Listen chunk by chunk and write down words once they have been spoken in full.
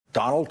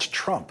Donald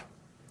Trump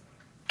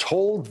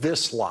told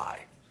this lie.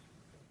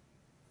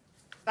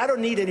 I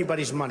don't need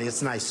anybody's money.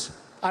 It's nice.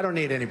 I don't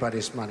need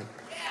anybody's money.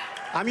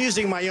 I'm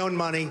using my own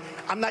money.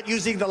 I'm not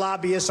using the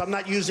lobbyists. I'm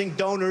not using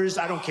donors.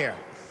 I don't care.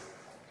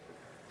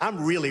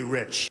 I'm really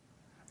rich.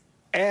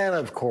 And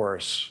of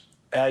course,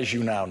 as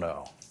you now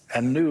know,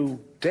 and knew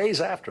days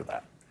after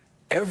that,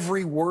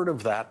 every word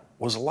of that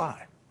was a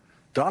lie.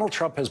 Donald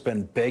Trump has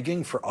been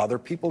begging for other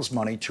people's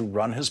money to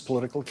run his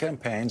political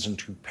campaigns and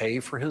to pay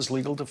for his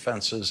legal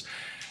defenses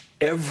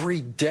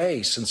every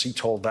day since he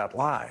told that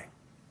lie.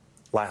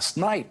 Last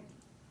night,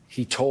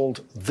 he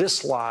told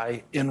this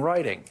lie in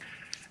writing.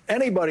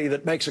 Anybody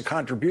that makes a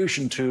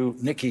contribution to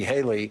Nikki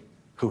Haley,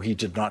 who he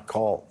did not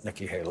call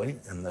Nikki Haley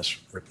in this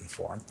written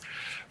form,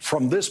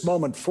 from this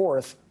moment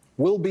forth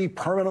will be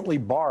permanently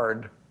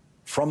barred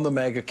from the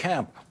MAGA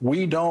camp.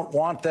 We don't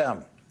want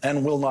them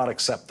and will not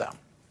accept them.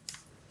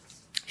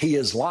 He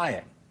is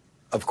lying,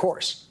 of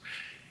course.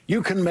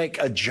 You can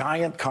make a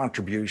giant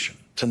contribution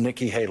to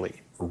Nikki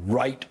Haley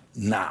right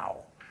now,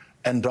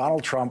 and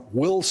Donald Trump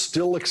will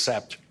still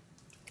accept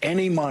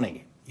any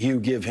money you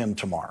give him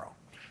tomorrow.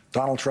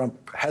 Donald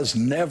Trump has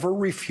never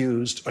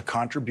refused a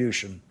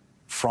contribution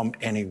from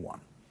anyone.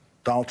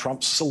 Donald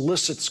Trump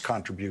solicits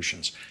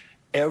contributions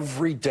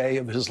every day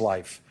of his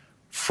life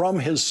from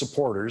his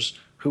supporters,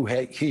 who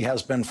he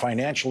has been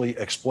financially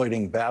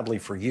exploiting badly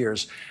for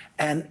years,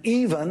 and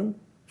even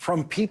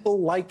from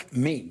people like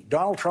me.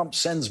 Donald Trump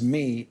sends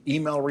me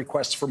email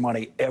requests for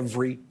money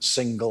every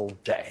single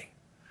day.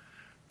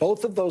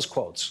 Both of those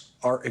quotes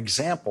are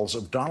examples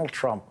of Donald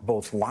Trump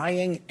both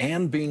lying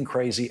and being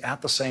crazy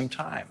at the same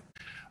time.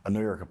 A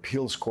New York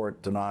appeals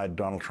court denied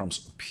Donald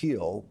Trump's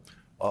appeal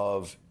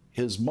of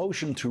his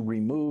motion to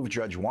remove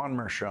Judge Juan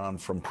Merchan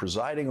from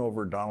presiding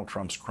over Donald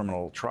Trump's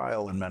criminal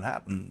trial in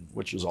Manhattan,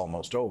 which is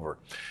almost over.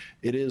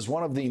 It is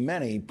one of the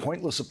many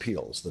pointless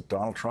appeals that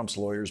Donald Trump's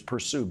lawyers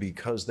pursue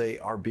because they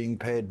are being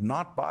paid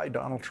not by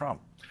Donald Trump,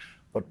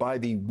 but by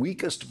the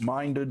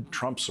weakest-minded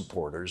Trump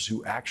supporters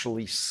who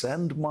actually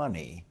send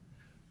money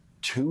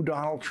to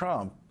Donald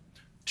Trump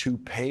to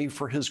pay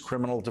for his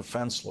criminal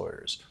defense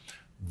lawyers.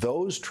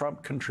 Those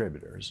Trump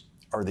contributors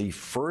are the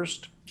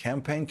first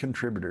campaign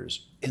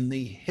contributors in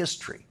the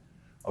history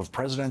of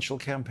presidential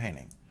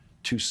campaigning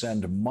to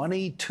send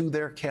money to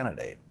their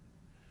candidate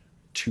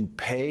to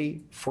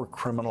pay for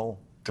criminal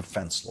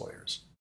defense lawyers.